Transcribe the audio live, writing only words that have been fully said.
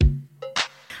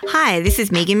Hi, this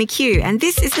is Megan McHugh, and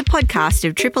this is the podcast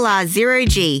of Triple R Zero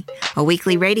G, a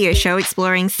weekly radio show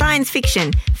exploring science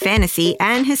fiction, fantasy,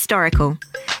 and historical.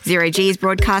 Zero G is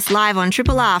broadcast live on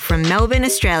Triple R from Melbourne,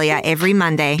 Australia, every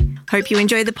Monday. Hope you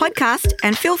enjoy the podcast,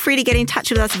 and feel free to get in touch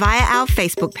with us via our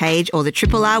Facebook page or the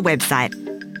Triple R website.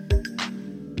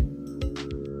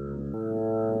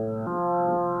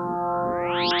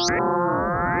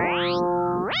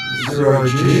 Zero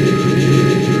G.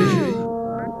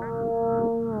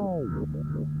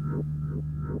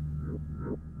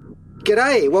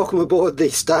 G'day, welcome aboard the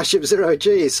Starship Zero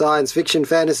G science fiction,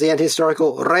 fantasy and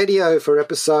historical radio for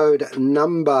episode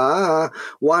number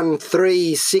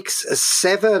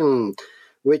 1367,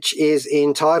 which is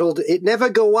entitled It Never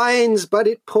Gawains But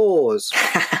It Pours.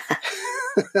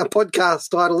 Our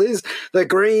podcast title is The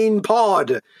Green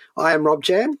Pod. I am Rob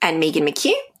Chan. And Megan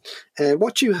McHugh. And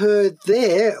what you heard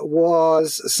there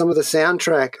was some of the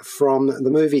soundtrack from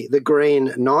the movie The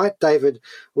Green Knight. David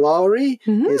Lowery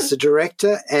is the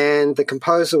director, and the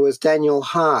composer was Daniel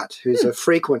Hart, who's a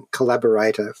frequent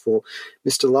collaborator for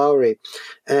Mr. Lowery.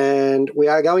 And we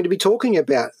are going to be talking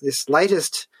about this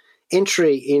latest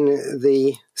entry in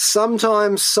the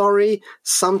sometimes sorry,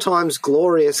 sometimes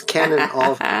glorious canon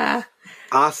of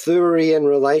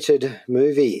Arthurian-related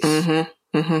movies.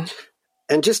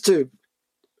 And just to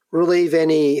relieve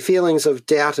any feelings of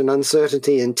doubt and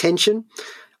uncertainty and tension,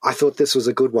 I thought this was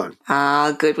a good one.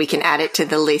 Ah, good. We can add it to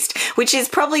the list, which is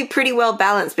probably pretty well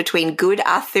balanced between good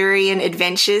Arthurian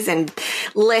adventures and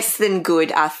less than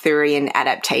good Arthurian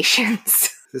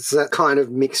adaptations. It's that kind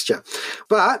of mixture.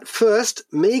 But first,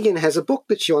 Megan has a book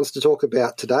that she wants to talk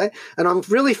about today, and I'm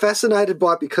really fascinated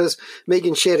by it because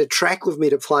Megan shared a track with me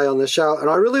to play on the show, and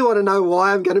I really want to know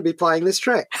why I'm going to be playing this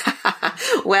track.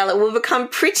 Well, it will become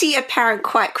pretty apparent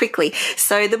quite quickly.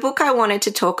 So the book I wanted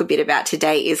to talk a bit about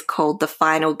today is called The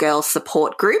Final Girl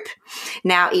Support Group.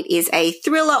 Now, it is a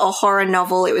thriller or horror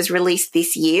novel. It was released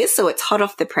this year, so it's hot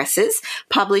off the presses,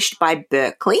 published by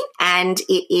Berkeley, and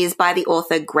it is by the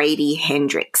author Grady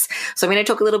Hendrix. So I'm going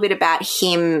to talk a little bit about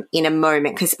him in a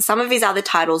moment because some of his other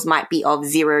titles might be of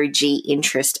zero G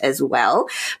interest as well.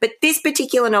 But this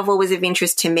particular novel was of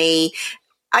interest to me.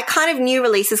 I kind of new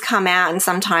releases come out and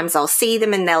sometimes I'll see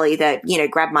them and they'll either,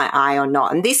 grab my eye or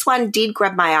not. And this one did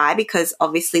grab my eye because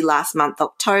obviously last month,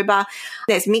 October,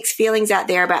 there's mixed feelings out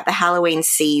there about the Halloween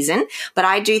season. But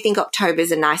I do think October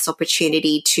is a nice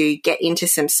opportunity to get into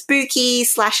some spooky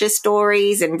slasher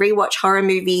stories and rewatch horror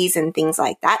movies and things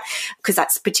like that because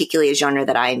that's particularly a genre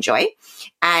that I enjoy.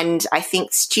 And I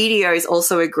think studios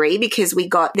also agree because we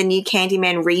got the new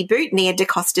Candyman reboot. Nia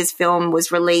DaCosta's film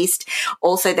was released.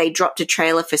 Also, they dropped a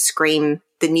trailer for Scream,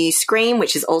 the new Scream,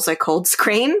 which is also called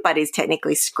Scream, but is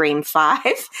technically Scream 5.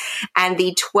 And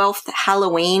the 12th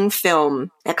Halloween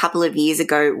film, a couple of years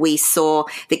ago, we saw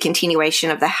the continuation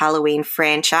of the Halloween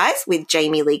franchise with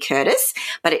Jamie Lee Curtis,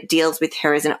 but it deals with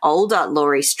her as an older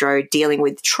Laurie Strode dealing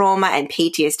with trauma and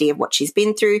PTSD of what she's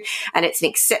been through. And it's an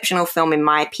exceptional film in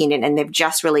my opinion. And they've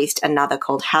just released another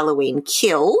called Halloween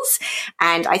Kills.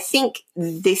 And I think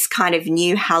this kind of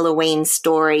new Halloween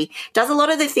story does a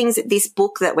lot of the things that this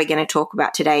book that we're going to talk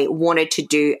about today wanted to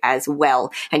do as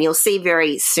well. And you'll see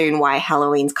very soon why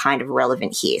Halloween's kind of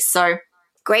relevant here. So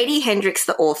Grady Hendrix,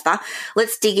 the author,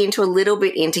 let's dig into a little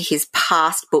bit into his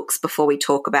past books before we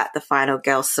talk about the Final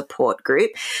Girl Support Group.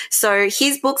 So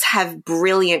his books have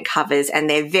brilliant covers and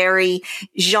they're very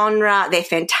genre, they're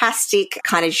fantastic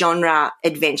kind of genre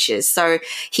adventures. So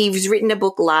he's written a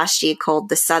book last year called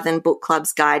The Southern Book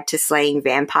Club's Guide to Slaying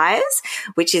Vampires,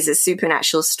 which is a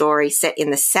supernatural story set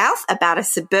in the South about a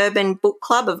suburban book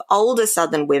club of older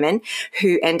Southern women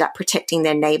who end up protecting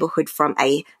their neighborhood from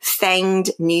a fanged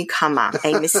newcomer,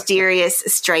 a mysterious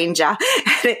stranger.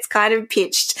 And it's kind of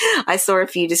pitched, I saw a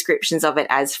few descriptions of it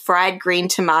as fried green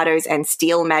tomatoes and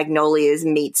steel magnolias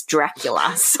meets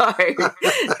Dracula. So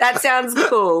that sounds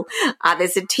cool.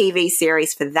 There's a TV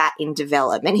series for that in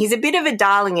development. He's a bit of a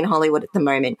darling in Hollywood at the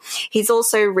moment. He's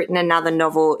also written another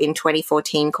novel in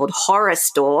 2014 called Horror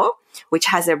Store, which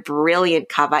has a brilliant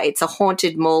cover. It's a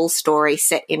haunted mall story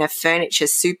set in a furniture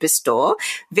superstore,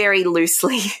 very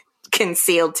loosely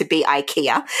concealed to be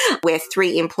IKEA, where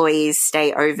 3 employees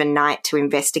stay overnight to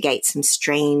investigate some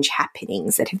strange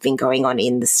happenings that have been going on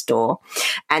in the store.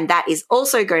 And that is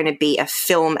also going to be a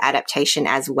film adaptation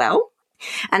as well.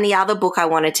 And the other book I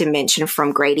wanted to mention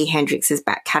from Grady Hendrix's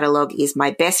back catalogue is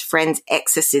My Best Friend's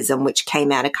Exorcism, which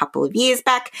came out a couple of years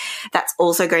back. That's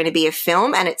also going to be a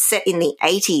film, and it's set in the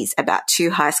 80s about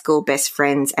two high school best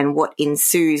friends and what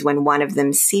ensues when one of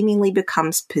them seemingly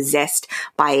becomes possessed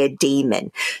by a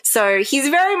demon. So he's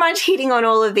very much hitting on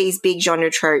all of these big genre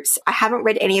tropes. I haven't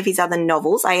read any of his other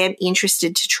novels. I am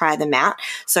interested to try them out.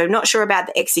 So I'm not sure about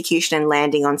the execution and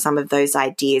landing on some of those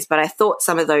ideas, but I thought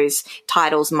some of those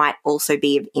titles might also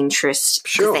be of interest.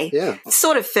 Sure, they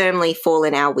sort of firmly fall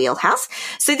in our wheelhouse.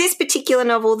 So this particular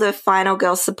novel, The Final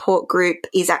Girl Support Group,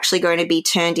 is actually going to be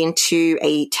turned into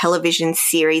a television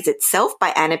series itself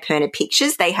by Annapurna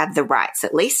Pictures. They have the rights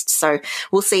at least. So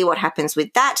we'll see what happens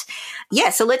with that. Yeah,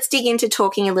 so let's dig into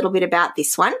talking a little bit about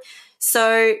this one.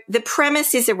 So the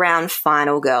premise is around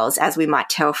final girls, as we might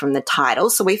tell from the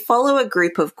title. So we follow a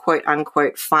group of quote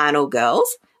unquote final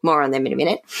girls, more on them in a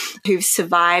minute, who've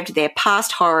survived their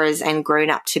past horrors and grown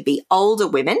up to be older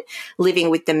women living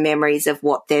with the memories of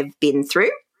what they've been through.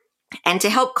 And to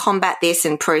help combat this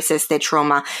and process their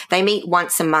trauma, they meet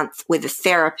once a month with a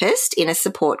therapist in a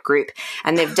support group.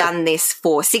 And they've done this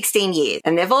for 16 years.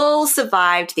 And they've all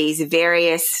survived these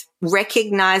various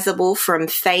recognizable from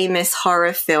famous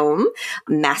horror film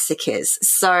massacres.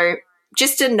 So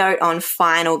just a note on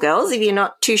final girls, if you're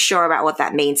not too sure about what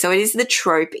that means. So it is the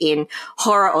trope in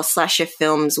horror or slasher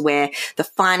films where the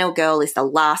final girl is the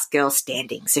last girl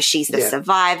standing. So she's the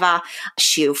survivor.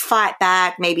 She'll fight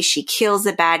back. Maybe she kills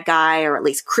the bad guy or at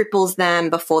least cripples them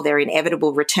before their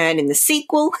inevitable return in the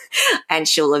sequel. And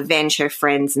she'll avenge her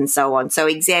friends and so on. So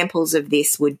examples of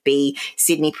this would be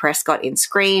Sidney Prescott in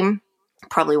Scream,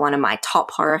 probably one of my top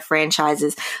horror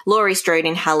franchises, Laurie Strode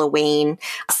in Halloween,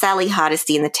 Sally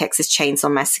Hardesty in the Texas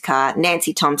Chainsaw Massacre,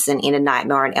 Nancy Thompson in A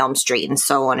Nightmare on Elm Street, and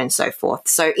so on and so forth.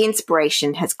 So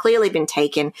inspiration has clearly been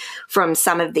taken from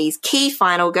some of these key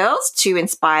final girls to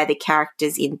inspire the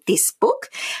characters in this book.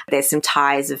 There's some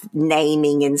ties of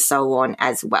naming and so on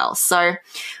as well. So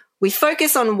we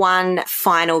focus on one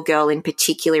final girl in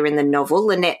particular in the novel,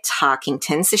 Lynette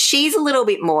Tarkington. So she's a little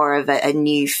bit more of a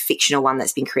new fictional one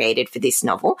that's been created for this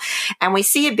novel. And we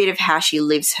see a bit of how she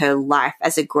lives her life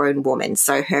as a grown woman.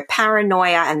 So her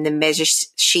paranoia and the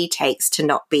measures she takes to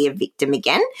not be a victim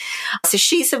again. So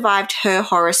she survived her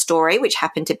horror story, which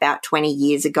happened about 20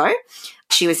 years ago.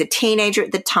 She was a teenager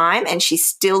at the time and she's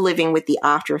still living with the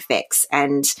after effects.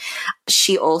 And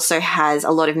she also has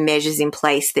a lot of measures in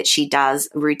place that she does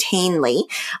routinely,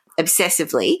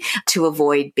 obsessively, to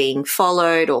avoid being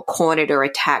followed or cornered or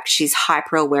attacked. She's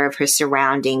hyper aware of her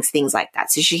surroundings, things like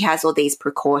that. So she has all these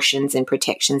precautions and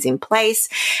protections in place.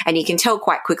 And you can tell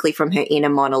quite quickly from her inner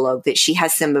monologue that she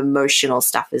has some emotional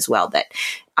stuff as well that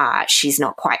she's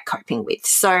not quite coping with.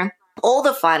 So all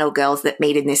the final girls that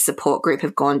meet in this support group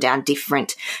have gone down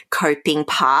different coping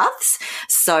paths.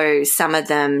 So some of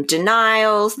them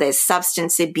denials, there's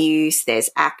substance abuse, there's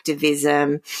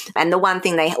activism. And the one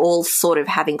thing they all sort of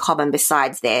have in common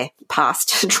besides their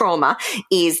past trauma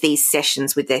is these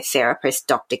sessions with their therapist,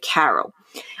 Dr. Carol.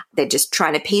 They're just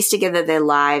trying to piece together their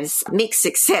lives, mixed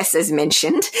success as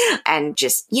mentioned, and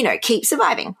just, keep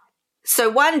surviving. So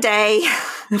one day,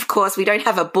 of course, we don't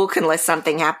have a book unless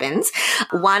something happens.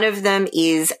 One of them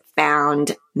is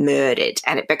found murdered,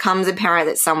 and it becomes apparent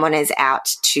that someone is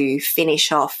out to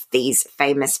finish off these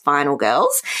famous final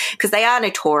girls because they are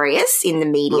notorious in the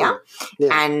media,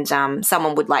 and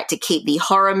someone would like to keep the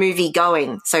horror movie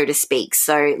going, so to speak.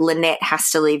 So Lynette has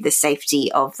to leave the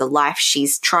safety of the life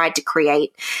she's tried to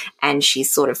create, and she's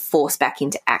sort of forced back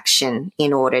into action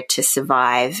in order to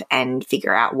survive and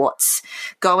figure out what's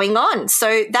going on.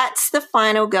 So that's the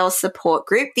Final Girl Support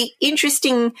Group. The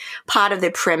interesting part of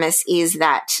the premise is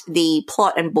that the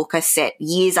plot and book are set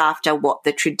years after what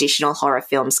the traditional horror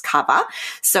films cover.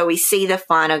 So we see the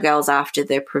final girls after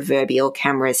the proverbial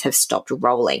cameras have stopped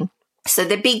rolling. So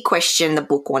the big question the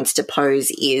book wants to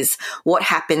pose is what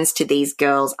happens to these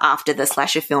girls after the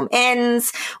slasher film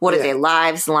ends? What are their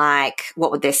lives like?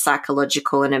 What would their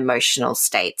psychological and emotional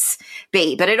states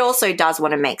be? But it also does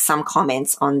want to make some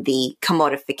comments on the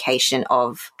commodification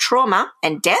of trauma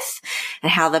and death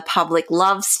and how the public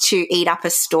loves to eat up a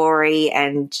story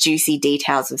and juicy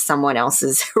details of someone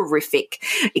else's horrific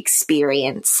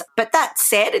experience. But that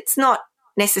said, it's not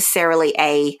necessarily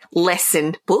a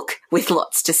lesson book with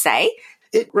lots to say.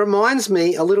 It reminds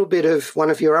me a little bit of one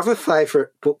of your other favourite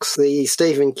books, the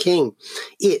Stephen King,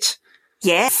 It.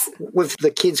 Yes. With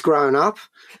the kids growing up.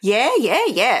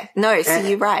 Yeah. No, so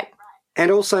you're right.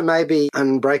 And also maybe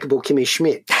Unbreakable Kimmy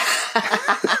Schmidt.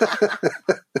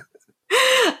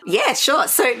 Yeah, sure.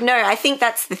 So, no, I think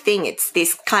that's the thing. It's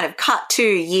this kind of cut to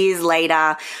years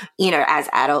later, as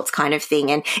adults kind of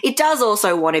thing. And it does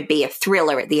also want to be a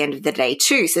thriller at the end of the day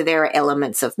too. So there are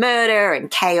elements of murder and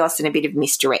chaos and a bit of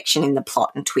misdirection in the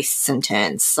plot and twists and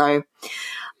turns. So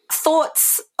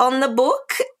thoughts on the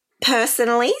book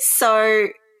personally. So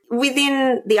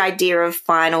within the idea of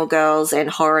final girls and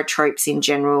horror tropes in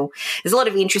general, there's a lot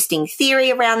of interesting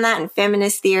theory around that and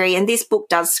feminist theory. And this book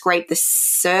does scrape the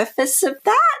surface of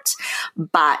that,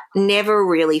 but never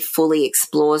really fully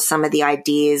explores some of the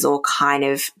ideas or kind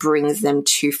of brings them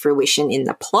to fruition in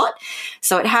the plot.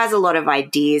 So it has a lot of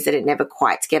ideas that it never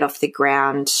quite get off the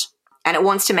ground, and it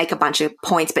wants to make a bunch of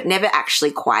points, but never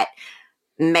actually quite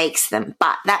makes them.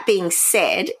 But that being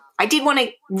said, I did want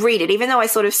to read it, even though I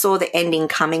sort of saw the ending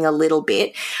coming a little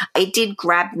bit. It did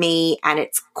grab me, and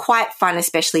it's quite fun,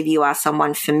 especially if you are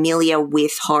someone familiar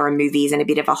with horror movies and a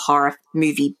bit of a horror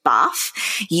movie buff.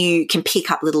 You can pick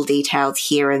up little details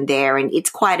here and there, and it's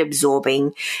quite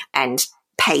absorbing and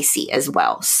pacey as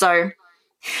well. So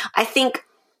I think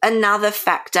another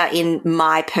factor in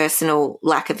my personal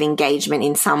lack of engagement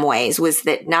in some ways was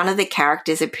that none of the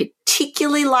characters are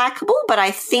particularly likable, but I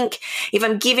think if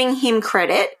I'm giving him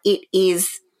credit, it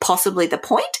is possibly the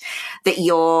point that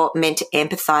you're meant to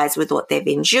empathize with what they've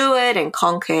endured and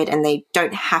conquered, and they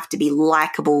don't have to be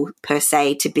likable per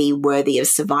se to be worthy of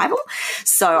survival.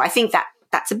 So I think that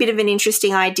that's a bit of an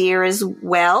interesting idea as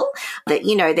well, that,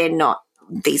 they're not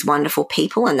these wonderful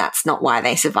people and that's not why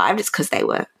they survived. It's because they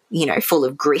were full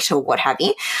of grit or what have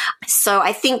you. So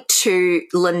I think to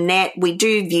Lynette, we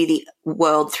do view the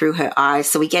world through her eyes,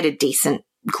 so we get a decent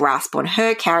grasp on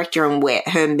her character and where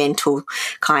her mental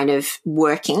kind of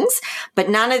workings, but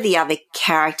none of the other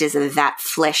characters are that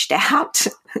fleshed out,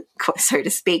 so to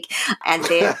speak, and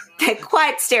they're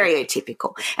quite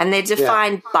stereotypical, and they're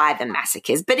defined by the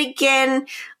massacres. But again,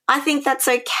 I think that's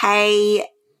okay.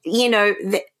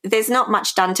 There's not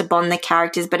much done to bond the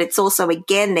characters, but it's also,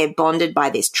 again, they're bonded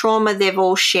by this trauma they've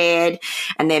all shared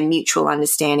and their mutual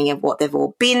understanding of what they've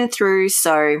all been through.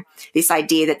 So this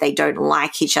idea that they don't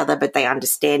like each other, but they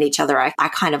understand each other, I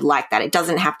kind of like that. It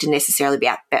doesn't have to necessarily be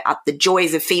about the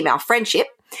joys of female friendship.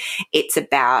 It's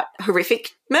about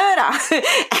horrific murder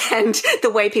and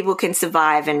the way people can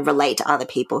survive and relate to other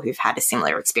people who've had a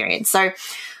similar experience. So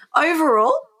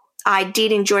overall, I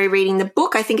did enjoy reading the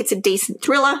book. I think it's a decent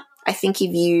thriller. I think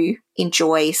if you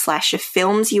enjoy slasher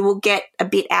films, you will get a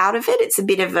bit out of it. It's a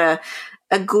bit of a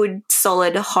good,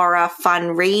 solid horror,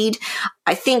 fun read.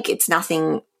 I think it's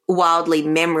nothing wildly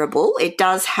memorable. It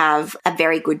does have a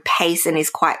very good pace and is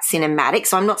quite cinematic,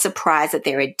 so I'm not surprised that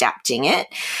they're adapting it.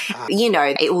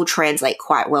 It will translate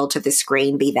quite well to the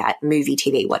screen, be that movie,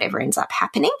 TV, whatever ends up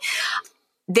happening.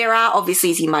 There are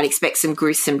obviously, as you might expect, some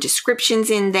gruesome descriptions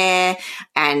in there,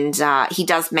 and he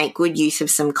does make good use of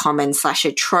some common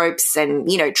slasher tropes and,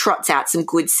 trots out some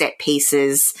good set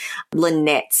pieces.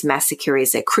 Lynette's massacre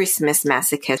is a Christmas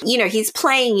massacre. He's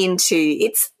playing into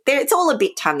it's all a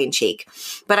bit tongue-in-cheek,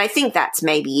 but I think that's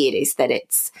maybe it, is that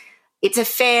it's a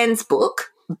fan's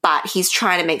book, but he's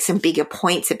trying to make some bigger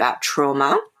points about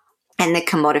trauma and the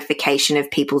commodification of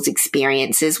people's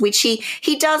experiences, which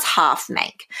he does half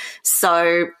make.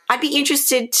 So I'd be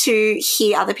interested to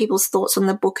hear other people's thoughts on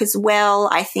the book as well.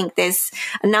 I think there's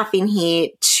enough in here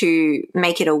to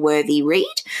make it a worthy read.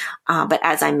 But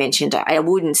as I mentioned, I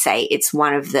wouldn't say it's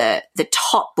one of the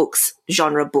top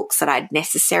genre books that I'd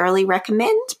necessarily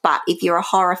recommend. But if you're a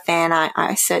horror fan,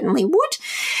 I certainly would.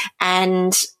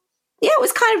 And yeah, it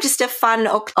was kind of just a fun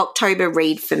October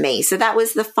read for me. So that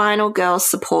was The Final Girls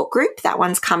Support Group. That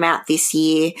one's come out this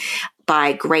year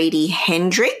by Grady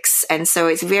Hendrix. And so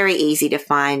it's very easy to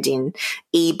find in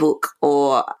ebook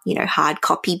or, hard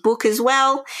copy book as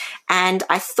well. And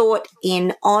I thought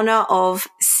in honor of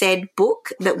said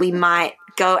book that we might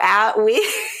go out with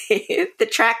the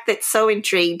track that so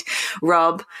intrigued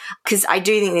Rob, because I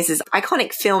do think this is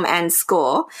iconic film and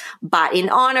score, but in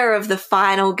honor of The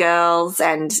Final Girls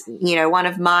and, one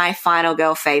of my Final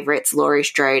Girl favorites, Laurie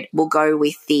Strode, we'll go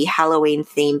with the Halloween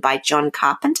theme by John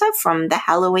Carpenter from the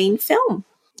Halloween film.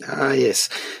 Ah, yes.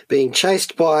 Being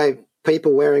chased by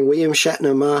people wearing William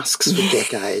Shatner masks for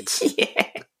decades. Yeah.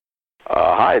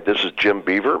 Hi, this is Jim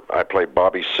Beaver. I play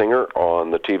Bobby Singer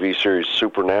on the TV series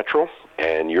Supernatural,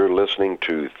 and you're listening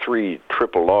to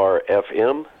 3RRR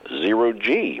FM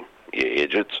 0G, you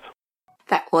idiots.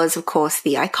 That was, of course,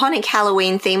 the iconic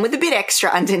Halloween theme with a bit extra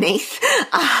underneath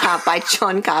by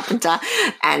John Carpenter,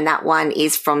 and that one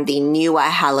is from the newer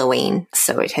Halloween,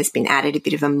 so it has been added a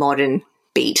bit of a modern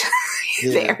beat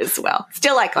there as well.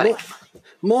 Still iconic.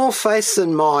 More face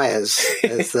than Myers,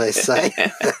 as they say.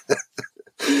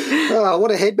 Oh,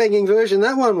 what a headbanging version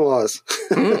that one was.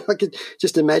 I could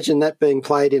just imagine that being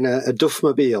played in a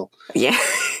duffmobile. Yeah.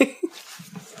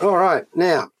 All right,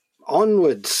 now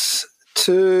onwards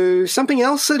to something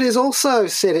else that is also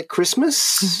set at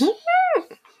Christmas.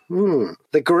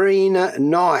 The Green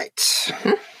Knight,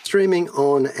 streaming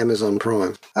on Amazon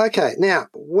Prime. Okay, now,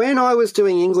 when I was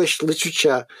doing English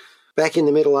literature back in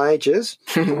the Middle Ages,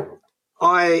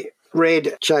 I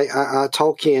read J.R.R.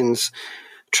 Tolkien's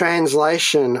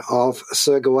translation of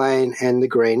Sir Gawain and the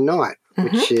Green Knight,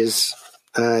 which is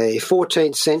a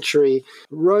 14th century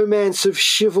romance of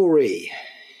chivalry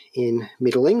in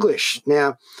Middle English.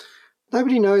 Now,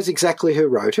 nobody knows exactly who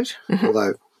wrote it,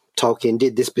 although Tolkien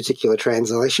did this particular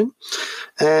translation.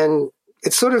 And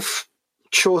it's sort of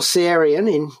Chaucerian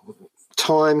in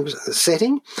time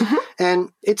setting.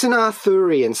 And it's an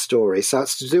Arthurian story, so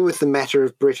it's to do with the matter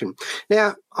of Britain.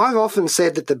 Now, I've often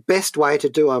said that the best way to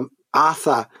do an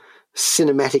Arthur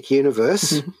cinematic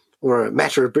universe or a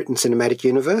Matter of Britain cinematic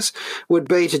universe would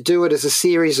be to do it as a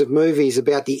series of movies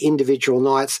about the individual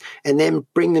knights and then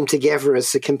bring them together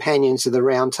as the companions of the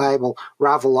Round Table,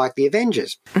 rather like the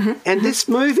Avengers. And this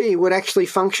movie would actually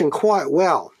function quite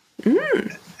well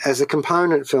as a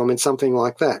component film in something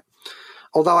like that.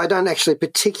 Although I don't actually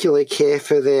particularly care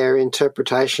for their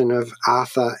interpretation of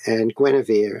Arthur and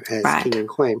Guinevere as king and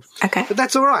queen. Okay. But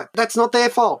that's all right. That's not their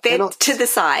fault. They're not to the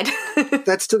side.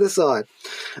 That's to the side.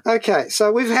 Okay,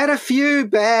 so we've had a few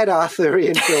bad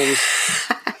Arthurian films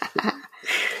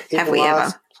in Have the we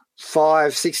last ever?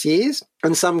 5-6 years,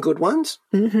 and some good ones.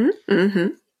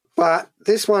 But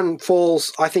this one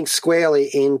falls, I think, squarely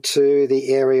into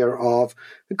the area of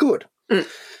good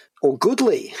or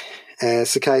goodly,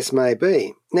 as the case may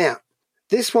be. Now,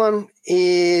 this one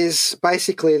is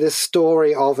basically the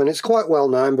story of, and it's quite well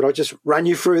known, but I'll just run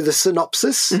you through the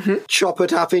synopsis, chop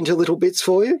it up into little bits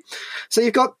for you. So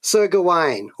you've got Sir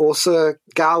Gawain, or Sir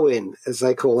Gawain, as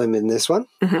they call him in this one.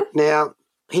 Now,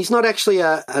 he's not actually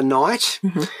a knight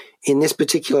in this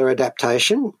particular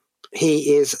adaptation.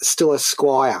 He is still a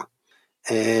squire,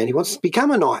 and he wants to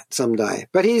become a knight someday.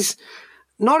 But he's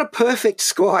not a perfect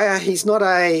squire. He's not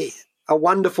a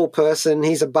wonderful person.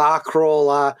 He's a bar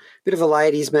crawler, bit of a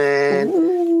ladies'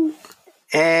 man.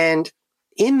 And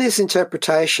in this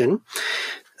interpretation,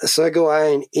 Sir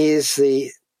Gawain is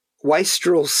the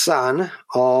wastrel son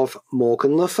of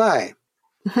Morgan Le Fay,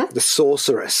 the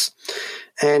sorceress.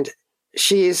 And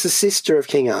she is the sister of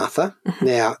King Arthur.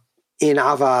 Now, in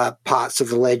other parts of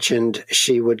the legend,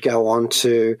 she would go on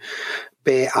to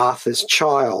bear Arthur's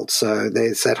child. So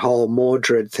there's that whole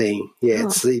Mordred thing. Yeah,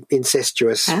 it's the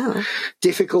incestuous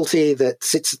difficulty that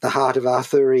sits at the heart of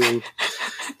Arthurian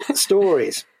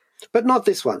stories. But not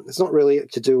this one. It's not really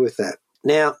to do with that.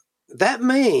 Now, that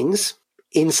means,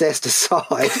 incest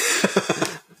aside,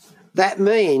 that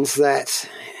means that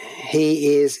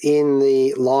he is in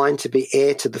the line to be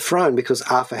heir to the throne because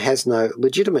Arthur has no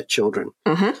legitimate children.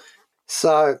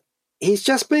 So he's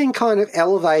just been kind of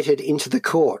elevated into the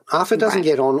court. Arthur doesn't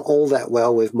get on all that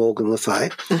well with Morgan Le Fay.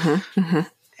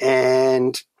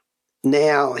 And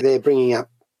now they're bringing up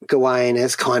Gawain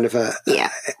as kind of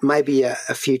maybe a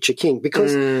future king,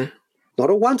 because not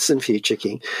a once and future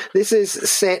king. This is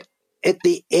set at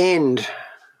the end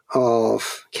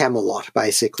of Camelot,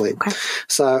 basically.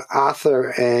 So Arthur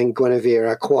and Guinevere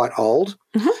are quite old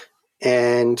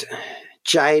and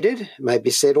jaded,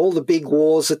 maybe said. All the big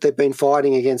wars that they've been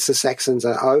fighting against the Saxons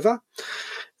are over.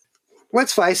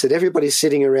 Let's face it, everybody's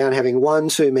sitting around having one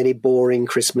too many boring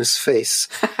Christmas feasts.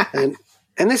 And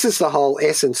this is the whole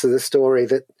essence of the story,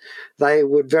 that they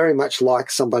would very much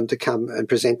like someone to come and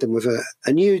present them with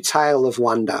a new tale of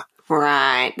wonder.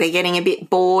 Right. They're getting a bit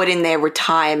bored in their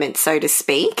retirement, so to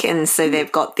speak. And so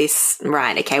they've got this,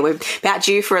 right, okay, we're about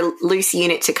due for a loose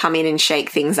unit to come in and shake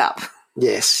things up.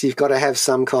 Yes, you've got to have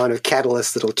some kind of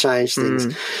catalyst that'll change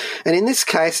things. And in this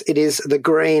case, it is the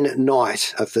Green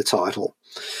Knight of the title.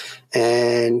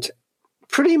 And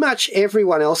pretty much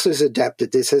everyone else who's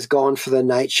adapted this has gone for the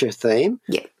nature theme.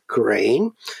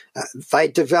 Green. They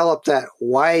developed that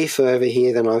way further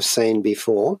here than I've seen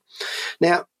before.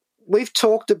 Now, we've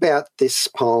talked about this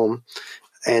poem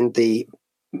and the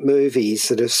movies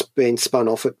that have been spun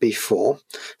off it before.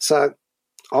 So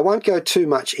I won't go too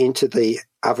much into the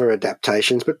other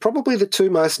adaptations, but probably the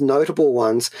two most notable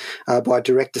ones are by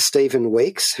director Stephen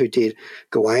Weeks, who did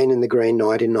Gawain and the Green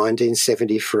Knight in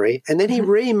 1973, and then he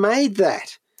remade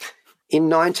that in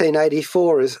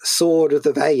 1984 as Sword of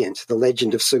the Valiant, The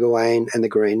Legend of Sir Gawain and the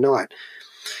Green Knight.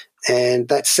 And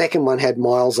that second one had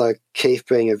Miles O'Keefe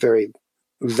being a very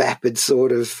vapid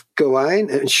sort of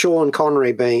Gawain and Sean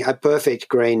Connery being a perfect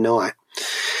Green Knight.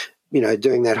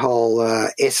 doing that whole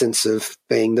essence of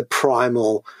being the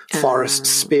primal forest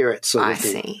spirit sort of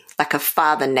thing. I see. Like a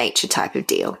Father Nature type of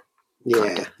deal.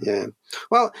 Yeah, yeah.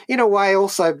 Well, in a way,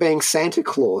 also being Santa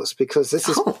Claus, because this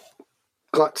has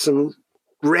got some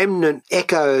remnant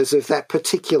echoes of that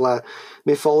particular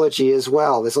mythology as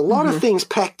well. There's a lot of things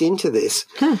packed into this,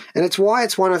 and it's why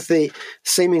it's one of the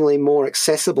seemingly more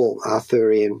accessible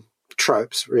Arthurian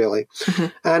tropes, really.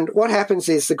 And what happens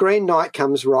is the Green Knight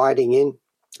comes riding in.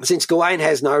 Since Gawain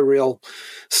has no real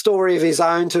story of his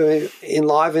own to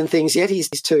enliven things yet, he's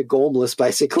too gormless,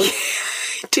 basically.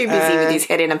 Too busy with his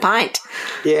head in a pint.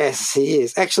 Yes, he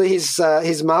is. Actually,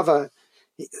 his mother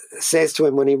says to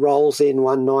him when he rolls in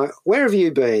one night, "Where have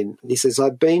you been?" And he says,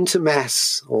 "I've been to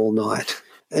Mass all night."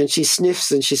 And she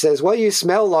sniffs and she says, "Well, you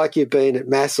smell like you've been at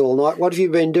Mass all night. What have you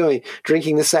been doing?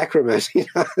 Drinking the sacrament."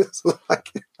 It's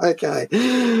like, okay,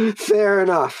 fair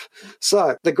enough.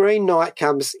 So the Green Knight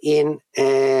comes in,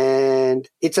 and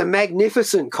it's a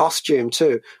magnificent costume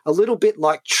too, a little bit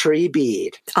like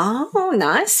Treebeard. Oh,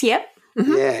 nice. Yep.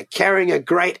 Yeah, carrying a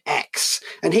great axe.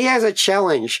 And he has a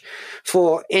challenge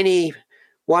for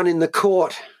anyone in the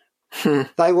court.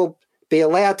 They will be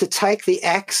allowed to take the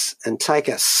axe and take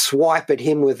a swipe at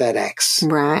him with that axe.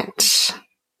 Right.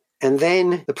 And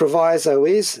then the proviso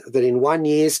is that in 1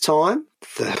 year's time,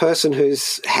 the person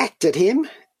who's hacked at him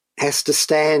has to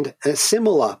stand a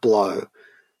similar blow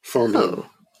from him.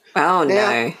 Oh,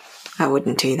 no. I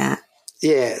wouldn't do that.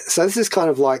 Yeah, so this is kind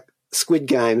of like Squid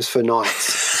Games for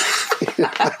knights.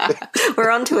 We're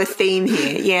onto a theme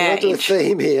here. Yeah. We're onto a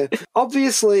theme here.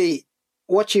 Obviously,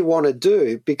 what you want to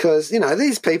do, because,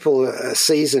 these people are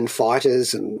seasoned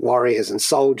fighters and warriors and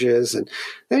soldiers, and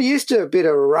they're used to a bit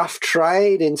of rough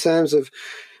trade in terms of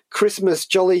Christmas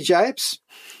jolly japes.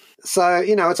 So,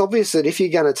 it's obvious that if you're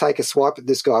going to take a swipe at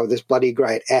this guy with this bloody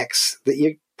great axe, that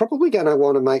you're probably going to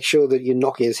want to make sure that you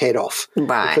knock his head off.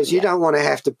 Right. Because you don't want to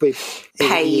have to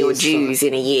pay your dues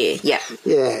in a year. Yeah.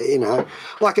 Yeah,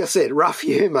 like I said, rough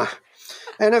humour.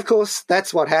 And, of course,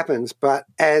 that's what happens. But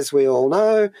as we all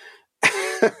know,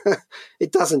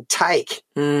 it doesn't take.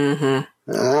 Before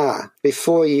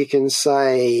you can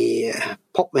say,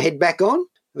 pop my head back on,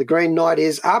 the Green Knight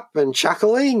is up and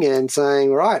chuckling and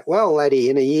saying, "Right, well, laddie,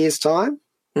 in a year's time,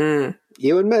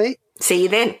 you and me. See you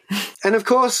then." And, of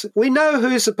course, we know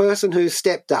who's the person who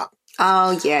stepped up.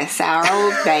 Oh, yes, our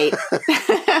old mate.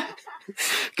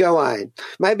 Gawain.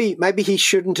 Maybe he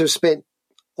shouldn't have spent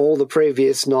all the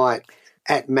previous night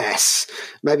at Mass.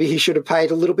 Maybe he should have paid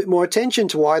a little bit more attention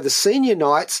to why the senior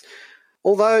knights,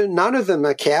 although none of them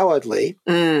are cowardly,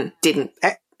 didn't.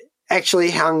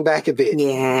 Actually hung back a bit.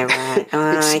 Yeah, right.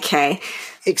 Oh, okay.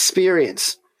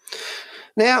 Experience.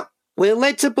 Now, we're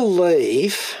led to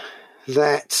believe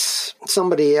that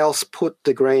somebody else put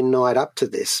the Green Knight up to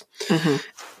this.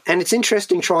 And it's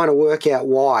interesting trying to work out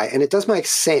why. And it does make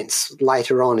sense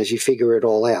later on as you figure it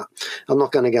all out. I'm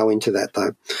not going to go into that,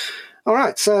 though. All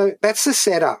right, so that's the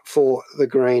setup for the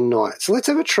Green Knight. So let's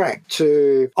have a track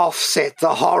to offset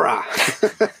the horror,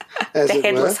 as the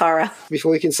headless horror.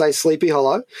 Before we can say Sleepy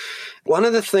Hollow. One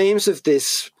of the themes of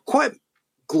this quite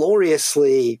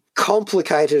gloriously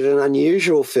complicated and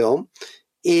unusual film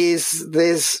is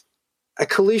there's a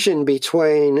collision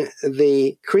between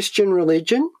the Christian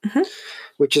religion,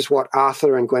 which is what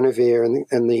Arthur and Guinevere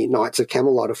and the Knights of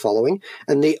Camelot are following,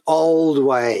 and the old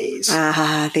ways.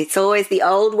 It's always the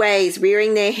old ways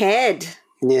rearing their head.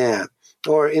 Yeah.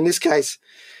 Or in this case,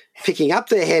 picking up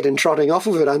their head and trotting off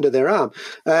of it under their arm.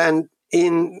 And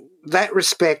in that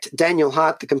respect, Daniel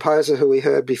Hart, the composer who we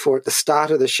heard before at the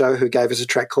start of the show, who gave us a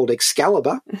track called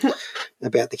Excalibur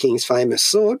about the king's famous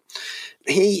sword,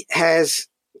 he has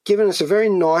given us a very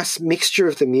nice mixture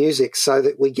of the music so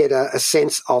that we get a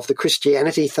sense of the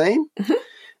Christianity theme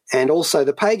and also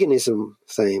the paganism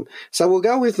theme. So we'll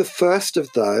go with the first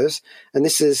of those, and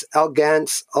this is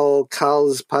Algance al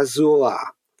Kals Pazua,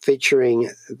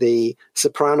 featuring the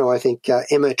soprano, I think,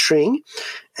 Emma Tring,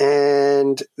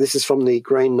 and this is from the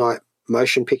Green Knight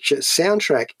motion picture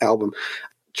soundtrack album.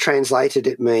 Translated,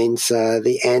 it means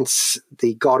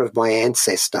the god of my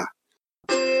ancestor.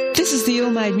 This is the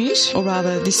Ill-Made Mute, or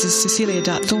rather, this is Cecilia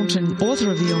Dart Thornton,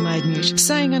 author of the Ill-Made Mute,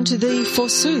 saying unto thee,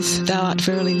 forsooth, thou art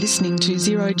verily listening to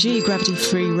Zero G Gravity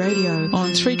Free Radio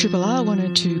on 3RRR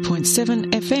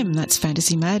 102.7 FM. That's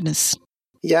Fantasy Madness.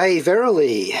 Yea,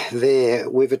 verily, there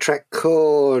with a track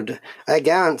called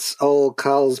Agance Ol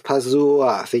Kals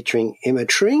Pazua, featuring Emma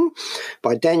Tring,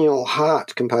 by Daniel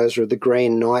Hart, composer of the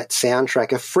Green Knight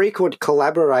soundtrack, a frequent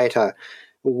collaborator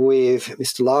with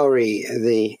Mr. Lowry,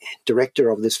 the director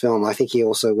of this film. I think he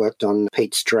also worked on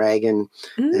Pete's Dragon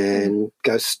and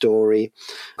Ghost Story,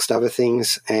 amongst other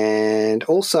things. And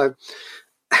also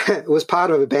was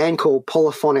part of a band called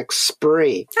Polyphonic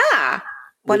Spree.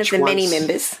 One of the many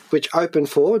members. Which opened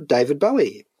for David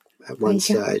Bowie at one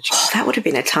stage. Oh, that would have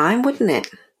been a time, wouldn't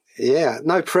it? Yeah,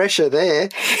 no pressure there.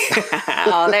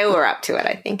 They were up to it,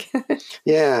 I think.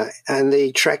 Yeah, and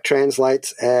the track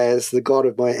translates as the God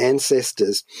of my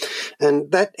ancestors.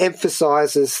 And that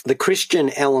emphasises the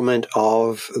Christian element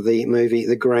of the movie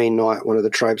The Green Knight, one of the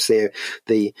tropes there,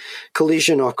 the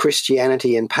collision of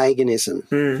Christianity and paganism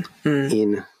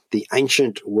in the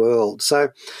ancient world. So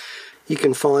you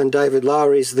can find David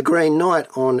Lowery's The Green Knight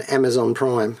on Amazon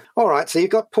Prime. All right, so you've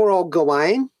got poor old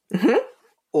Gawain.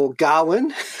 Or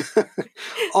Gawain,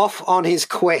 off on his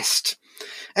quest.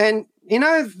 And, you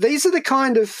know, these are the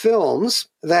kind of films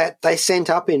that they sent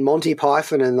up in Monty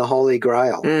Python and the Holy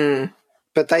Grail.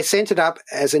 But they sent it up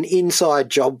as an inside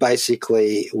job,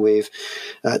 basically, with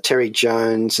Terry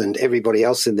Jones and everybody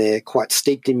else in there, quite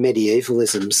steeped in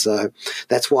medievalism. So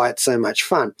that's why it's so much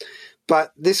fun.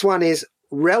 But this one is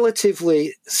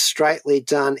relatively straightly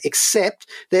done, except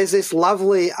there's this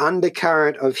lovely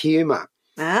undercurrent of humour.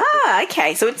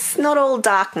 Okay. So it's not all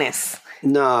darkness.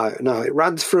 No. It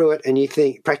runs through it and you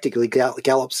think, practically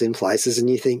gallops in places and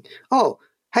you think, oh,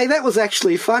 hey, that was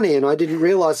actually funny and I didn't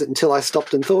realise it until I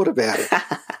stopped and thought about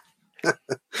it.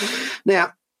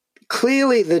 Now,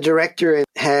 clearly the director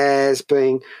has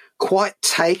been quite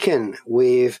taken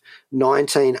with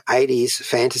 1980s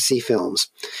fantasy films.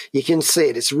 You can see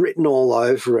it. It's written all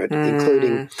over it,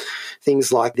 including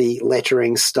things like the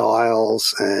lettering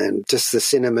styles and just the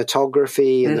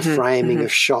cinematography and the framing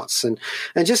of shots and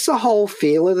just the whole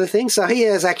feel of the thing. So he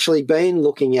has actually been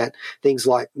looking at things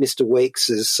like Mr.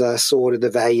 Weeks's Sword of the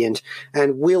Valiant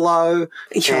and Willow.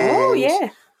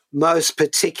 Most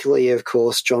particularly, of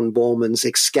course, John Borman's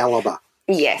Excalibur.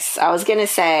 Yes, I was going to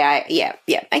say,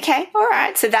 okay, all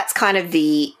right. So that's kind of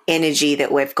the energy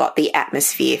that we've got, the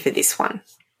atmosphere for this one.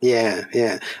 Yeah.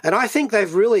 And I think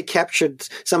they've really captured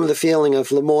some of the feeling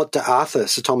of Le Morte d'Arthur,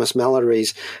 Sir Thomas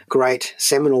Malory's great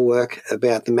seminal work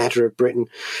about the matter of Britain,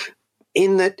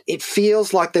 in that it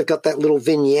feels like they've got that little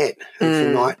vignette of the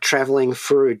knight travelling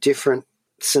through different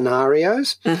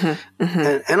scenarios. And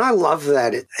I love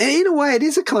that. In a way, it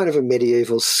is a kind of a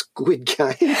medieval Squid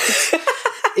Game.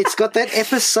 It's got that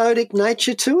episodic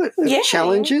nature to it, of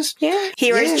challenges. Yeah.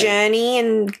 Hero's journey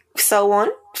and so on.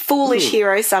 Foolish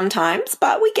hero sometimes,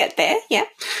 but we get there,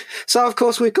 So, of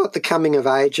course, we've got the coming of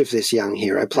age of this young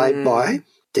hero, played by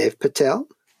Dev Patel.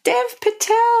 Dev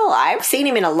Patel. I've seen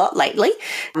him in a lot lately,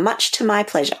 much to my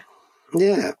pleasure.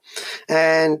 Yeah.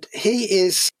 And he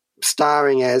is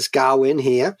starring as Gawain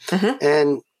here,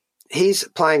 and he's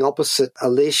playing opposite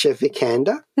Alicia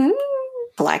Vikander.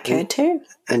 I like her too.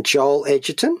 And Joel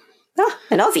Edgerton.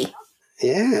 An Aussie.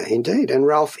 Yeah, indeed. And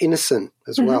Ralph Ineson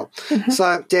as well.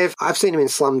 So, Dev, I've seen him in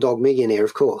Slumdog Millionaire,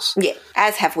 of course. Yeah,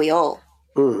 as have we all.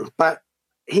 But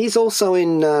he's also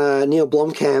in Neil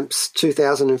Blomkamp's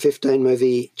 2015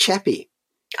 movie Chappie.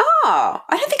 Oh,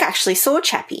 I don't think I actually saw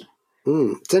Chappie.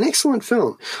 It's an excellent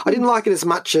film. I didn't like it as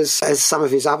much as some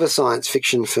of his other science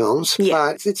fiction films,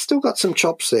 but it's still got some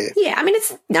chops there. Yeah, I mean,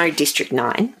 it's no District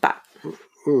 9, but...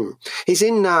 He's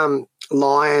in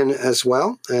Lion as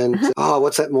well, and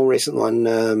what's that more recent one?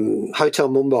 Hotel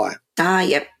Mumbai.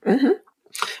 Yep.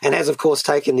 And has, of course,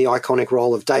 taken the iconic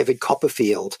role of David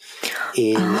Copperfield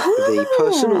in the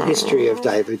personal history of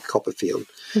David Copperfield.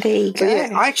 There you go.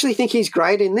 So, I actually think he's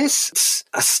great in this. It's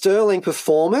a sterling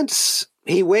performance.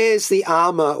 He wears the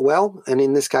armour well, and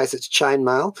in this case it's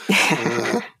chainmail.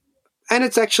 And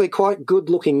it's actually quite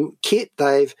good-looking kit.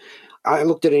 I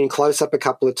looked at it in close-up a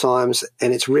couple of times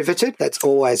and it's riveted. That's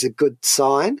always a good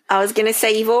sign. I was going to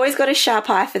say, you've always got a sharp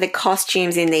eye for the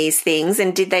costumes in these things.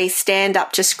 And did they stand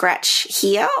up to scratch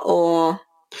here or...?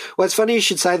 Well, it's funny you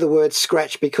should say the word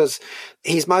scratch because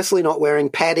he's mostly not wearing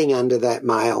padding under that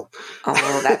mail.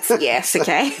 Oh, that's, yes,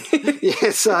 okay.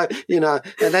 Yeah, so,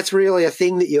 and that's really a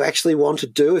thing that you actually want to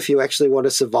do if you actually want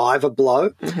to survive a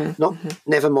blow.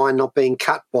 Never mind not being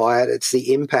cut by it, it's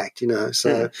the impact,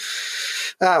 So,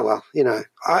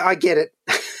 I get it.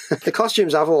 The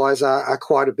costumes otherwise are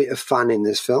quite a bit of fun in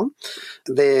this film.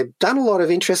 They've done a lot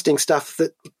of interesting stuff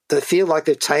that they feel like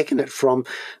they've taken it from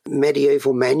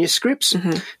medieval manuscripts,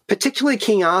 particularly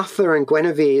King Arthur and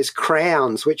Guinevere's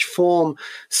crowns, which form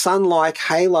sun-like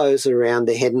halos around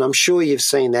their head. And I'm sure you've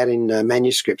seen that in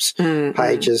manuscripts,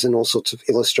 pages and all sorts of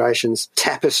illustrations,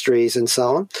 tapestries and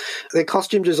so on. The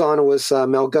costume designer was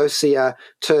Malgosia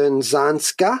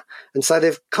Ternzanska. And so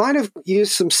they've kind of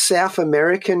used some South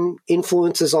American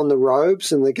influences on the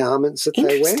robes and the garments that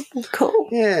they wear. Cool.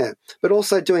 Yeah, but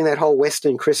also doing that whole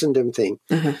Western Christendom thing.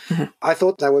 I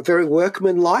thought they were very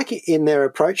workmanlike in their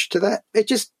approach to that. It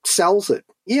just sells it.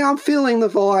 Yeah, I'm feeling the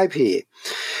vibe here.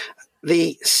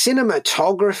 The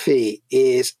cinematography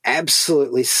is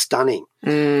absolutely stunning.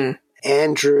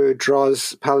 Andrew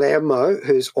Droz Palermo,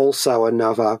 who's also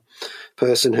another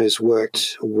person who's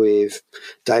worked with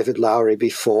David Lowery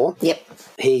before. Yep.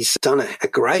 He's done a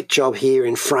great job here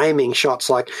in framing shots.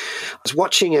 Like, I was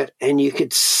watching it and you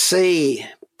could see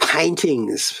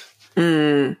paintings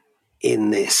in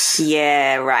this.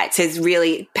 Yeah, right. So it's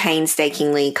really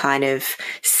painstakingly kind of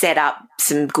set up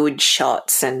some good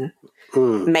shots and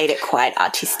made it quite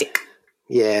artistic.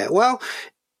 Yeah, well,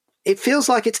 it feels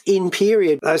like it's in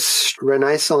period. Those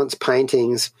Renaissance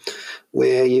paintings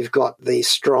where you've got the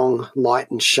strong light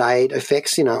and shade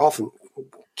effects, often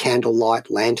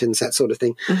candlelight, lanterns, that sort of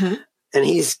thing. And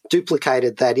he's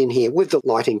duplicated that in here with the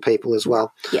lighting people as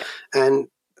well. Yeah. And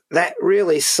that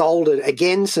really sold it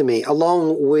again to me,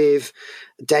 along with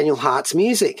Daniel Hart's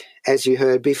music, as you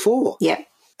heard before. Yeah.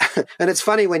 And it's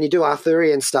funny when you do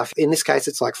Arthurian stuff, in this case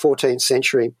it's like 14th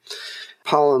century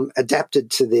poem adapted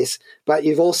to this, but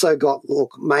you've also got,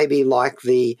 maybe like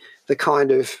the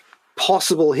kind of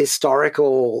possible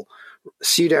historical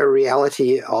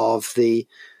pseudo-reality of the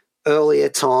earlier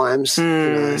times,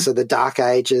 so the Dark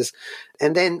Ages,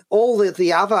 and then all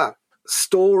the other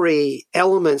story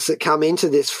elements that come into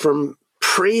this from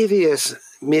previous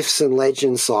myths and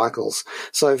legend cycles.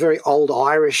 So very old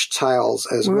Irish tales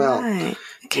as well.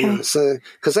 Okay. So,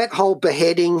 because that whole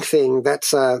beheading thing,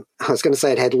 that's, I was going to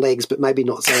say it had legs, but maybe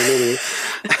not so many.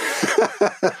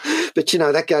 But,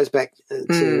 that goes back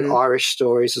to Irish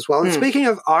stories as well. And speaking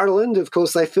of Ireland, of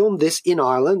course, they filmed this in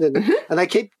Ireland, and they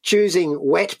keep choosing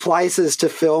wet places to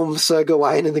film Sir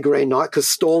Gawain and the Green Knight because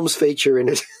storms feature in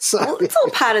it. So, well, it's all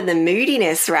part of the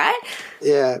moodiness, right?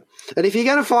 Yeah. And if you're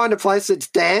going to find a place that's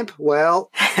damp, well...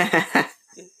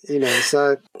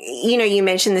 so... you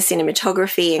mentioned the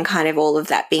cinematography and kind of all of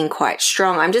that being quite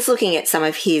strong. I'm just looking at some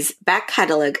of his back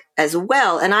catalogue as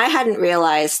well, and I hadn't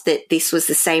realised that this was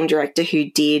the same director who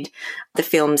did the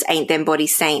films Ain't Them Body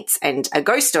Saints and A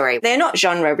Ghost Story. They're not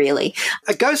genre, really.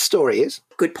 A Ghost Story is.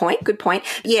 Good point.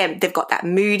 Yeah, they've got that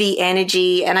moody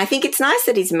energy, and I think it's nice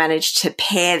that he's managed to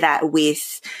pair that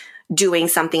with doing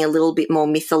something a little bit more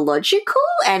mythological,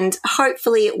 and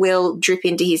hopefully it will drip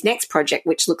into his next project,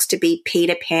 which looks to be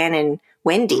Peter Pan and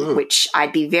Wendy, which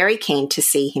I'd be very keen to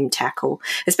see him tackle,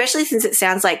 especially since it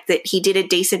sounds like that he did a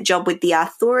decent job with the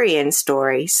Arthurian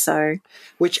story. So,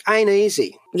 which ain't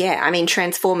easy. Yeah, I mean,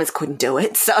 Transformers couldn't do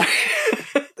it, so...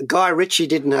 Guy Ritchie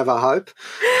didn't have a hope.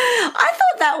 I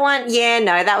thought that one,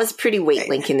 that was a pretty weak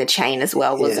link in the chain as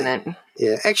well, wasn't it?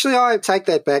 Yeah, actually, I take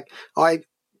that back. I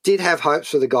did have hopes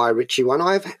for the Guy Ritchie one.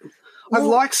 I've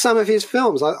liked some of his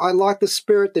films. I like the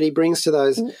spirit that he brings to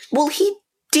those. Well, he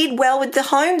did well with the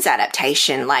Holmes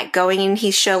adaptation, like going in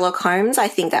his Sherlock Holmes. I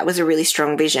think that was a really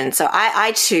strong vision. So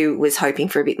I too was hoping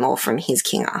for a bit more from his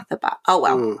King Arthur, but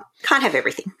can't have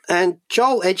everything. And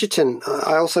Joel Edgerton,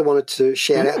 I also wanted to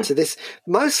shout out to this,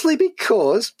 mostly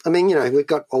because, we've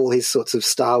got all his sorts of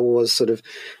Star Wars sort of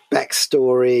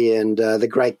backstory and The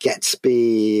Great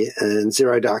Gatsby and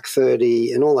Zero Dark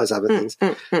 30 and all those other things.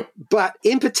 But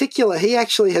in particular, he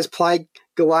actually has played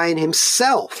Gawain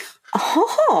himself.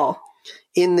 Oh,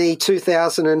 in the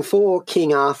 2004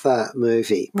 King Arthur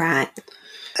movie. Right.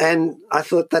 And I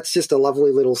thought that's just a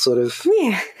lovely little sort of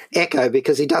echo,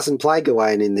 because he doesn't play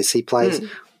Gawain in this. He plays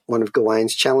one of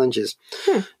Gawain's challengers.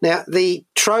 Now, the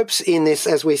tropes in this,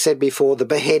 as we said before, the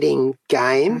beheading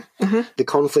game, the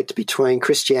conflict between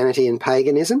Christianity and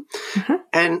paganism,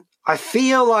 and I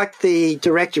feel like the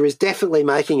director is definitely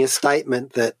making a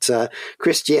statement that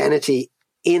Christianity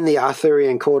in the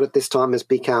Arthurian court at this time has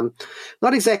become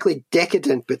not exactly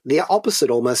decadent, but the opposite,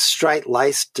 almost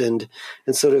straight-laced and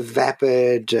sort of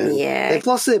vapid. And they've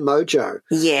lost their mojo.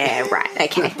 Yeah, right.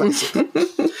 Okay.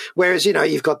 Whereas,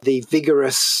 you've got the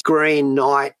vigorous Green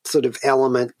Knight sort of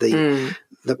element, the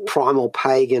primal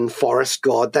pagan forest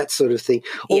god, that sort of thing.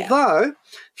 Yeah. Although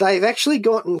they've actually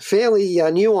gotten fairly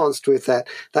nuanced with that.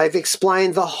 They've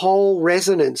explained the whole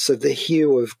resonance of the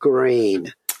hue of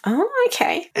green. Oh,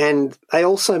 okay. And they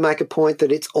also make a point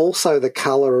that it's also the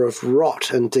colour of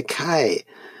rot and decay.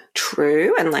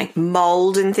 True, and like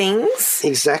mould and things.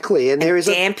 Exactly. And there is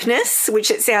dampness,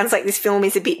 which it sounds like this film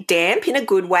is a bit damp in a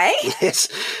good way. Yes.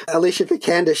 Alicia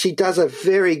Vikander, she does a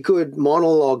very good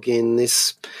monologue in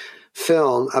this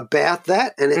film about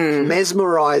that, and it's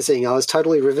mesmerising. I was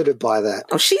totally riveted by that.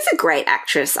 Oh, she's a great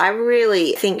actress. I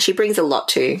really think she brings a lot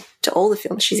to all the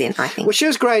films she's in, I think. Well, she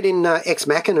was great in Ex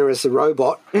Machina as the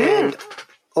robot, and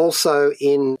also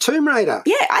in Tomb Raider.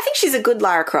 Yeah, I think she's a good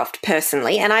Lara Croft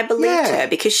personally, and I believed her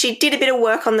because she did a bit of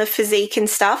work on the physique and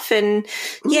stuff. And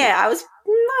I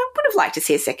would have liked to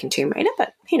see a second Tomb Raider,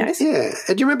 but who knows? Yeah.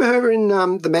 Do you remember her in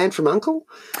The Man from U.N.C.L.E.?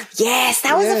 Yes,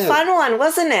 that was a fun one,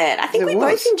 wasn't it? I think we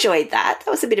both enjoyed that.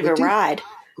 That was a bit of a ride.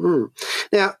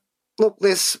 Now, look,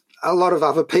 there's a lot of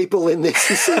other people in this.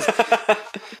 This is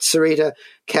Sarita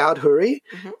Cowdhury,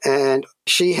 and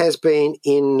she has been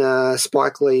in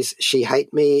Spike Lee's She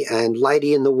Hate Me and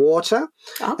Lady in the Water,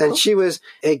 and she was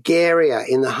Egeria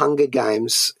in The Hunger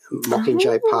Games,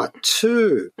 Mockingjay Part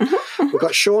 2. We've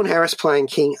got Sean Harris playing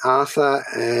King Arthur,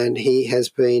 and he has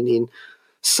been in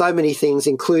so many things,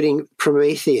 including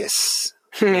Prometheus.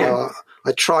 I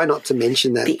try not to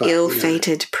mention that. The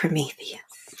ill-fated Prometheus.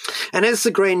 And as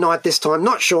the Green Knight this time,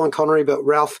 not Sean Connery, but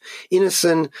Ralph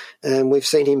Ineson. We've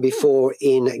seen him before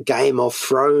in Game of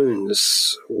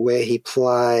Thrones, where he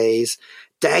plays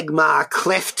Dagmar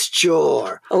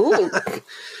Cleftjaw. Oh.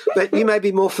 But you may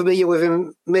be more familiar with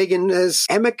him, Megan, as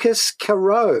Amicus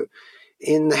Carrot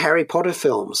in the Harry Potter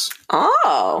films.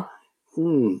 Oh.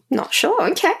 Not sure.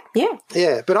 Okay. Yeah.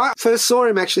 Yeah, but I first saw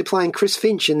him actually playing Chris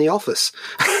Finch in The Office.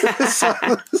 So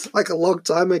it was like a long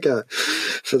time ago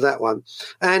for that one.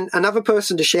 And another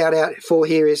person to shout out for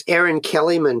here is Erin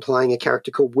Kellyman playing a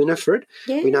character called Winifred.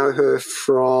 Yeah. We know her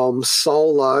from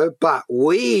Solo, but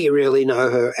we really know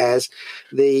her as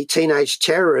the teenage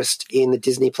terrorist in the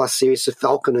Disney Plus series of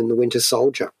Falcon and the Winter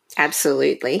Soldier.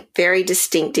 Absolutely. Very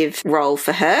distinctive role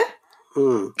for her.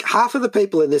 Half of the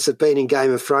people in this have been in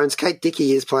Game of Thrones. Kate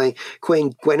Dickie is playing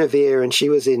Queen Guinevere, and she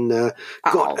was in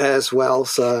GOT as well.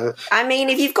 So, I mean,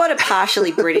 if you've got a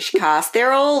partially British cast,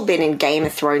 they're all been in Game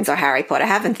of Thrones or Harry Potter,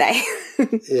 haven't they?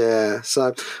 Yeah.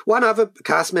 So one other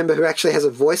cast member who actually has a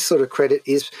voice sort of credit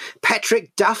is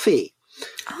Patrick Duffy.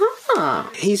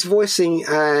 He's voicing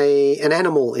an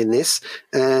animal in this,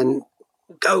 and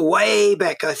go way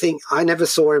back. I think I never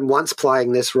saw him once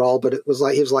playing this role, but it was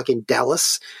like he was like in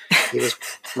Dallas. He was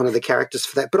one of the characters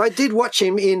for that. But I did watch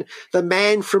him in The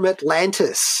Man from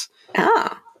Atlantis,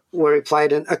 where he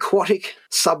played an aquatic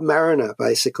submariner,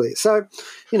 basically. So,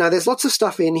 there's lots of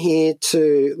stuff in here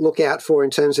to look out for in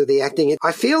terms of the acting.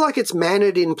 I feel like it's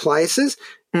mannered in places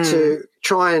to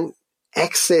try and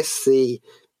access the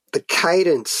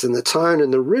cadence and the tone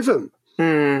and the rhythm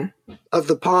of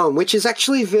the poem, which is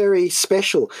actually very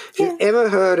special. If you've ever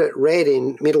heard it read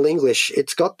in Middle English,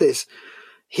 it's got this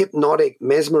hypnotic,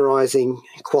 mesmerizing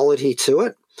quality to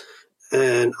it.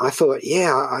 And I thought,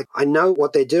 I know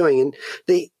what they're doing. And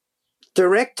the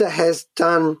director has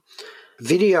done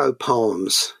video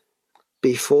poems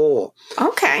before.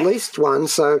 Okay. At least one.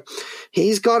 So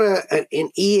he's got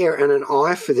an ear and an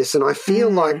eye for this. And I feel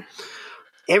like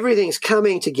everything's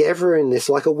coming together in this,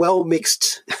 like a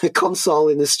well-mixed console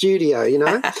in the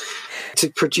studio, to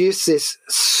produce this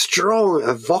strong,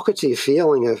 evocative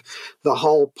feeling of the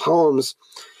whole poems,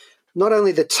 not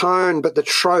only the tone, but the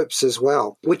tropes as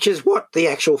well, which is what the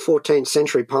actual 14th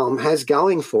century poem has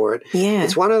going for it. Yeah.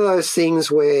 It's one of those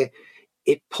things where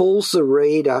it pulls the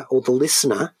reader or the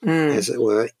listener, as it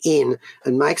were, in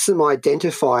and makes them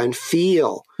identify and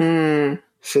feel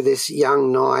for this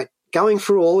young knight going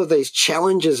through all of these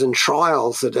challenges and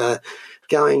trials that are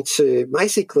going to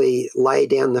basically lay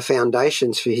down the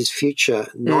foundations for his future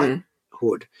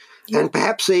knighthood and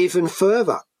perhaps even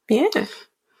further. Yeah.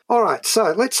 All right,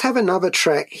 so let's have another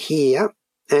track here.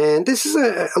 And this is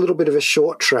a little bit of a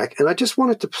short track, and I just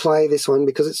wanted to play this one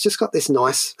because it's just got this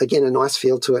nice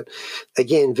feel to it.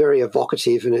 Again, very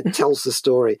evocative, and it tells the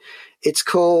story. It's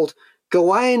called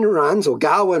Gawain Runs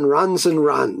and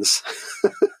Runs.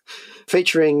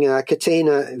 Featuring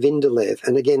Katina Vinderlev.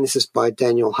 And again, this is by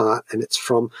Daniel Hart, and it's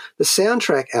from the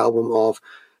soundtrack album of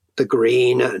The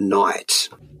Green Knight.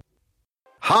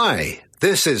 Hi,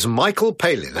 this is Michael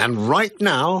Palin, and right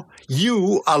now,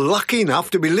 you are lucky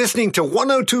enough to be listening to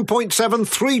 102.7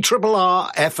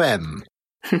 3RRR FM.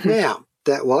 Now,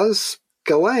 that was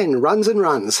Gawain Runs and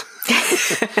Runs.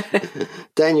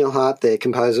 Daniel Hart there,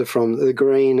 composer from The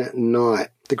Green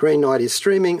Knight. The Green Knight is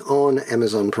streaming on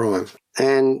Amazon Prime.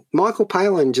 And Michael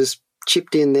Palin just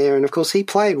chipped in there, and of course he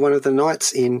played one of the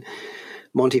knights in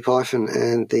Monty Python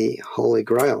and the Holy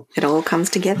Grail. It all comes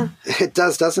together. It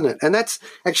does, doesn't it? And that's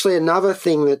actually another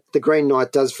thing that the Green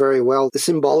Knight does very well. The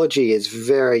symbology is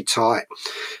very tight.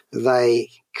 They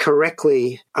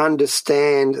correctly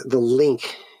understand the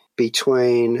link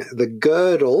between the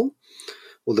girdle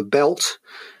or the belt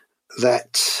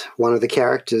that one of the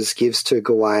characters gives to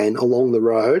Gawain along the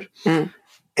road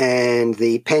and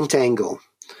the pentangle,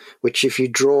 which if you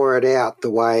draw it out the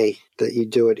way that you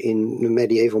do it in the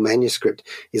medieval manuscript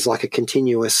is like a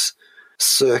continuous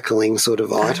circling sort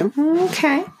of item.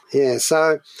 Okay. Yeah,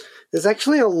 so there's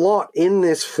actually a lot in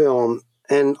this film,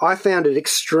 and I found it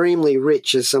extremely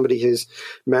rich as somebody who's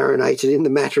marinated in the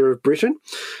matter of Britain.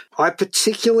 I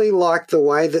particularly like the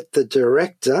way that the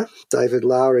director, David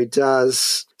Lowery,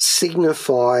 does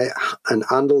signify and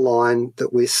underline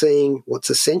that we're seeing what's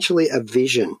essentially a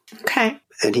vision. Okay.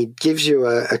 And he gives you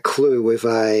a clue with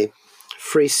a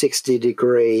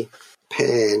 360-degree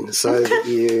pan so that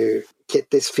you get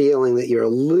this feeling that you're a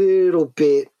little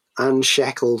bit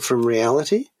unshackled from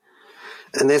reality.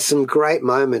 And there's some great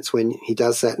moments when he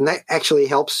does that. And that actually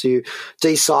helps you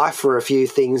decipher a few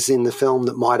things in the film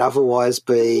that might otherwise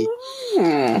be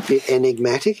a bit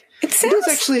enigmatic. It sounds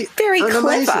actually very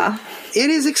clever. It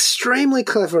is extremely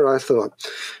clever, I thought.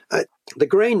 The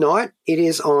Green Knight, it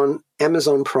is on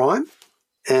Amazon Prime.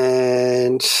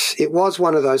 And it was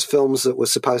one of those films that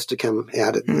was supposed to come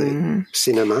out at the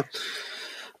cinema.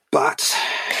 But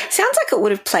sounds like it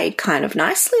would have played kind of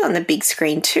nicely on the big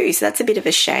screen too, so that's a bit of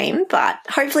a shame, but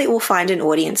hopefully it will find an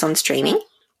audience on streaming.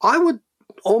 I would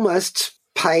almost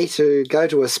pay to go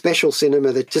to a special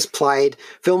cinema that just played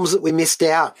films that we missed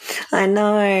out. I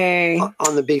know.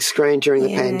 On the big screen during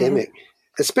the pandemic.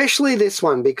 Especially this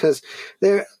one, because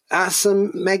there are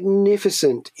some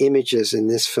magnificent images in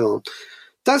this film.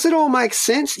 Does it all make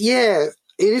sense? Yeah.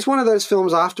 It is one of those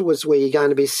films afterwards where you're going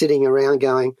to be sitting around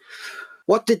going,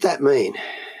 what did that mean?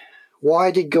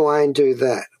 Why did Gawain do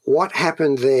that? What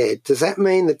happened there? Does that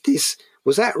mean that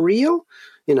was that real?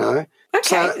 You know?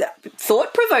 Okay,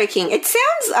 thought-provoking. It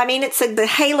sounds, I mean, it's the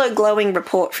halo glowing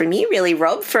report from you, really,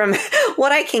 Rob. From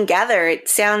what I can gather, it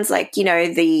sounds like, you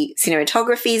know, the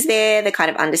cinematography is there, the kind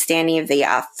of understanding of the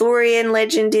Arthurian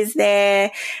legend is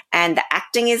there, and the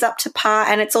acting is up to par,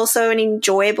 and it's also an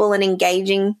enjoyable and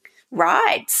engaging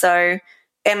ride. So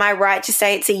am I right to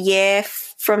say it's a yeah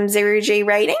from 0G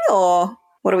rating, or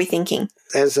what are we thinking?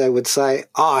 As they would say,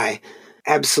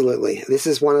 absolutely. This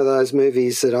is one of those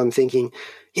movies that I'm thinking,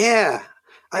 yeah,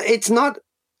 it's not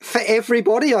for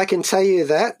everybody, I can tell you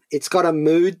that. It's got a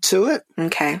mood to it.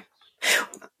 Okay.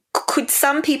 Could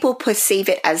some people perceive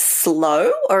it as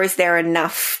slow, or is there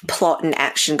enough plot and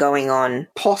action going on?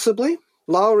 Possibly.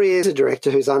 Lowery is a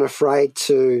director who's unafraid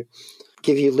to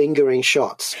give you lingering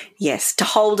shots. Yes, to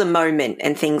hold a moment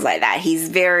and things like that. He's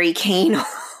very keen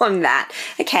on that.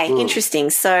 Okay,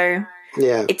 interesting. So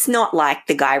it's not like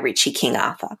the Guy Ritchie King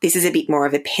Arthur. This is a bit more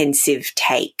of a pensive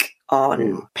take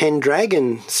on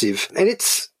Pendragon Civ. And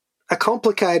it's a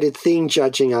complicated thing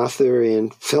judging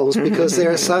Arthurian films because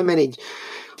there are so many,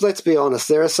 let's be honest,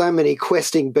 there are so many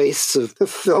questing beasts of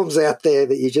films out there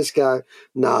that you just go,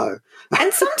 no.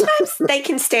 And sometimes they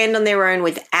can stand on their own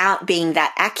without being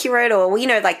that accurate, or, you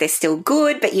know, like they're still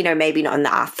good, but, you know, maybe not in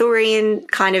the Arthurian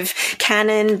kind of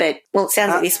canon. But, well, it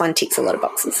sounds like this one ticks a lot of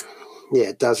boxes. Yeah,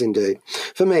 it does indeed.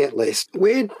 For me, at least.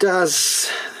 Where does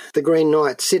The Green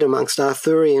Knight sit amongst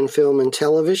Arthurian film and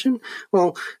television?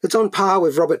 Well, it's on par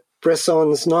with Robert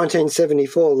Bresson's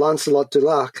 1974 Lancelot du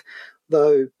Lac,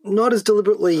 though not as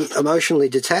deliberately emotionally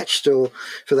detached or,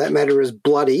 for that matter, as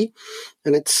bloody.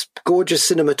 And its gorgeous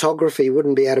cinematography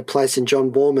wouldn't be out of place in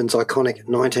John Borman's iconic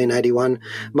 1981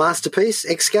 masterpiece,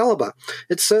 Excalibur.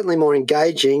 It's certainly more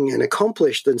engaging and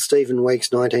accomplished than Stephen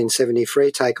Week's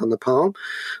 1973 take on the poem.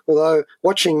 Although,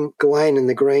 watching Gawain and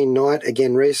the Green Knight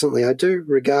again recently, I do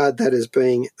regard that as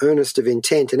being earnest of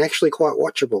intent and actually quite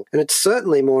watchable. And it's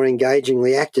certainly more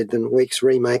engagingly acted than Week's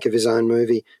remake of his own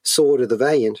movie, Sword of the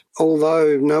Valiant.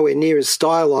 Although nowhere near as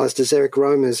stylised as Eric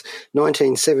Romer's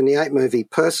 1978 movie,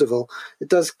 Percival, it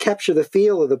does capture the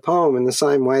feel of the poem in the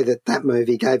same way that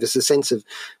movie gave us a sense of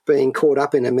being caught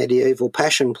up in a medieval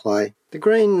passion play. The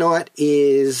Green Knight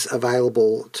is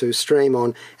available to stream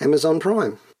on Amazon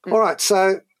Prime. All right,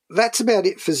 so that's about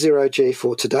it for 0G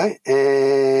for today,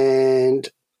 and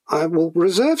I will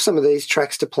reserve some of these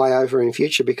tracks to play over in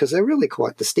future because they're really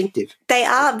quite distinctive. They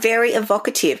are very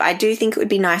evocative. I do think it would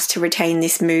be nice to retain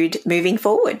this mood moving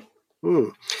forward.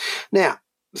 Now,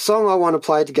 the song I want to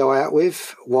play to go out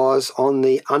with was on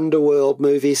the Underworld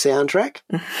movie soundtrack.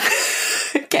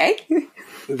 Okay.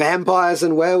 Vampires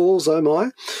and Werewolves, oh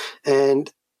my. And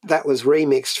that was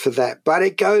remixed for that. But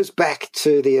it goes back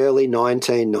to the early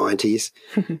 1990s.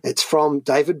 It's from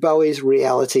David Bowie's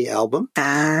Reality album.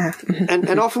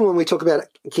 And often when we talk about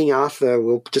King Arthur,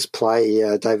 we'll just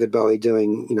play David Bowie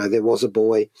doing, you know, There Was a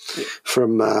Boy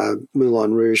from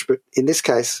Moulin Rouge. But in this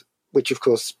case, which of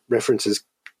course references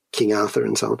King Arthur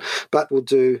and so on, but we'll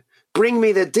do Bring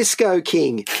Me the Disco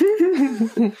King,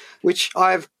 which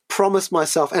I've promised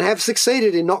myself and have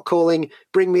succeeded in not calling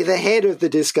Bring Me the Head of the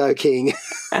Disco King.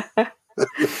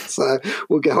 So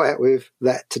we'll go out with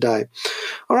that today.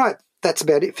 All right, that's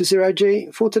about it for Zero G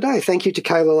for today. Thank you to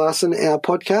Kayla Larson, our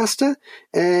podcaster,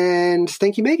 and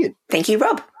thank you, Megan. Thank you,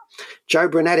 Rob. Joe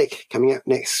Brunatic coming up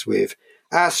next with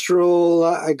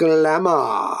Astral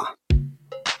Glamour.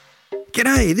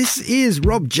 G'day, this is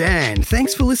Rob Jan.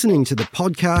 Thanks for listening to the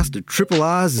podcast of Triple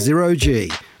R's Zero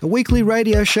G, a weekly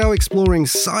radio show exploring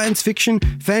science fiction,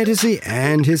 fantasy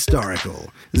and historical.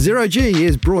 Zero G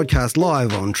is broadcast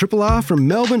live on Triple R from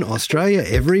Melbourne, Australia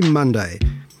every Monday.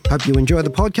 Hope you enjoy the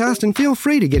podcast and feel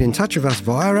free to get in touch with us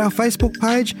via our Facebook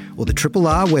page or the Triple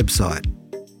R website.